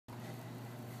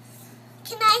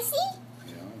Can I see?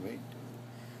 Yeah, wait.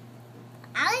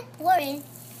 I like pouring.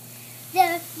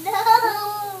 There's no.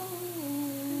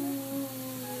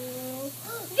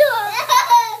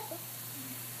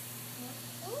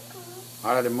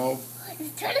 How do they move?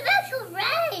 Turn it back to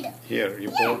red. Here,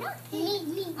 you pour. Me.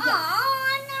 Oh,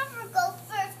 I never go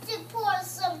first to pour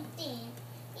something.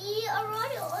 You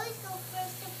already always go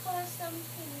first to pour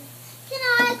something. Can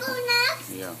I go next?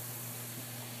 Yeah.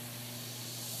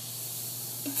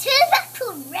 Turn it back to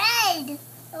red.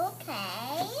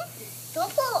 Okay.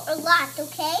 Don't pour a lot,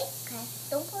 okay? Okay.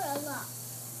 Don't pour a lot.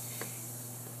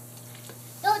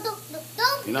 Don't.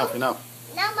 Enough.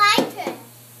 Now my turn.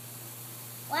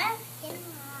 What?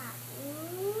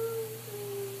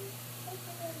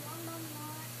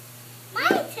 My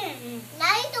turn.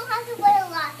 Now you don't have to put a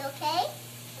lot, okay?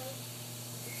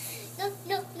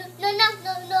 No.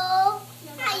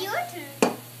 Now your turn.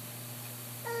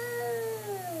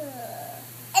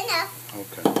 Enough.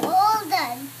 Okay. All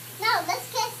done. Now let's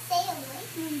stay away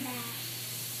from that.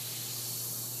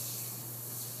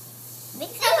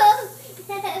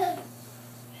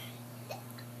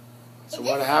 So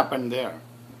what happened there?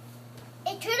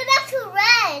 It turned it back to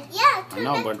red. Yeah. I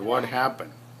know, but what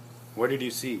happened? What did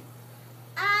you see?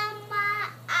 I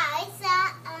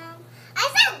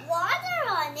saw water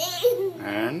on it.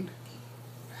 And?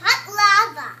 Hot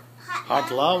lava.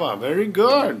 Hot lava. Very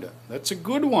good. That's a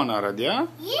good one, Aradhya.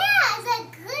 Yeah, it's a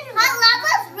good one. Hot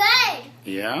lava's red.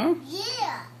 Yeah?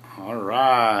 Yeah. All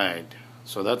right.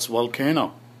 So that's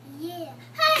volcano. Yeah.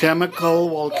 Chemical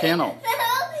volcano.